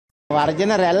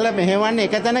වර්ජන රැල්ල මෙහෙවන්නේ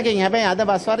එක තැනකින්. හැබැයි අද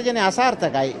බස් වර්ජනේ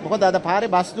අසාර්ථකයි. මොකද අද පාරේ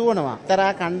බස් දුවනවා.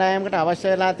 තරහා කණ්ඩායමකට අවශ්‍ය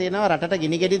වෙලා තියෙනවා රටට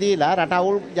ගිනි ගෙඩි දීලා රට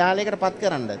අවුල් ජාලයකට පත්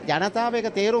කරන්න. ජනතාව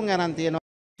ඒක තේරුම් ගන්න තියෙනවා.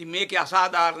 ඉතින් මේකේ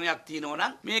අසාධාරණයක් තියෙනවා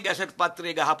නම් මේ ගැසට්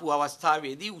පත්‍රය ගහපු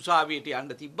අවස්ථාවේදී උසාවියට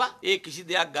යන්න තිබ්බා. ඒ කිසි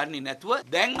දෙයක් ගන්නෙ නැතුව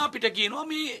දැන් අපිට කියනවා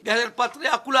මේ ගැසට් පත්‍රය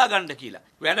අකුලා ගන්න කියලා.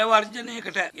 වැඩ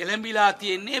වර්ජනයකට එළඹිලා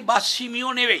තියෙන්නේ බස්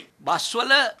හිමියෝ නෙවෙයි.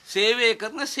 බස්වල සේවය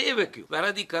කරන සේවකයෝ.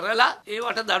 වැරදි කරලා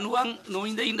ඒවට දඬුවම්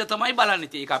නොවිඳ ඉන්න තමයි බලන්නේ.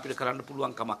 ඒක අපිට කරන්න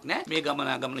පුළුවන් කමක් නැහැ. මේ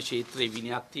ගමනාගමන ක්ෂේත්‍රයේ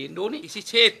විනයක් තියෙන්න ඕනේ.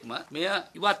 කිසිසේත්ම මෙය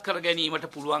ඉවත් කර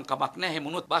ගැනීමට පුළුවන් කමක් නැහැ.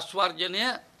 හැමුණොත් බස් වර්ජනය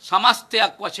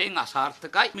සමස්තයක් වශයෙන්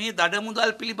අසාර්ථකයි. මේ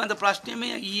දඩමුදල් පිළිබඳ ප්‍රශ්නේ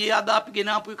මේ ඊයේ අද අපි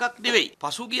ගෙනාපු එකක් නෙවෙයි.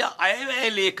 පසුගිය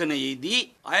අයවැය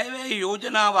ලේඛනයේදී අයවැය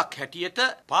යෝජනාවක් හැටියට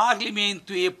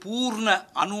පාර්ලිමේන්තුවේ පූර්ණ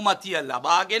අනුමැතිය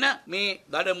ලබාගෙන මේ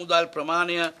දඩමුදල්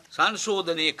ප්‍රමාණය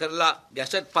සංශෝධනය කරලා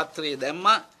ගැසට් පත්‍රයේ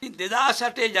දැම්මා.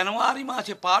 2008 ජනවාරි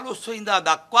මාසේ 15 වෙනිදා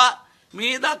දක්වා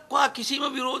මේ දක්වා කිසිම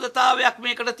විරෝධතාවයක්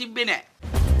මේකට තිබ්බේ නැහැ.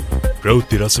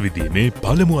 ප්‍රවෘත්ති රසවිදීමේ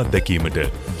පළමු අත්දැකීමට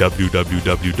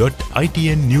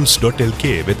www.itnnews.lk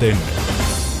වෙත එන්න.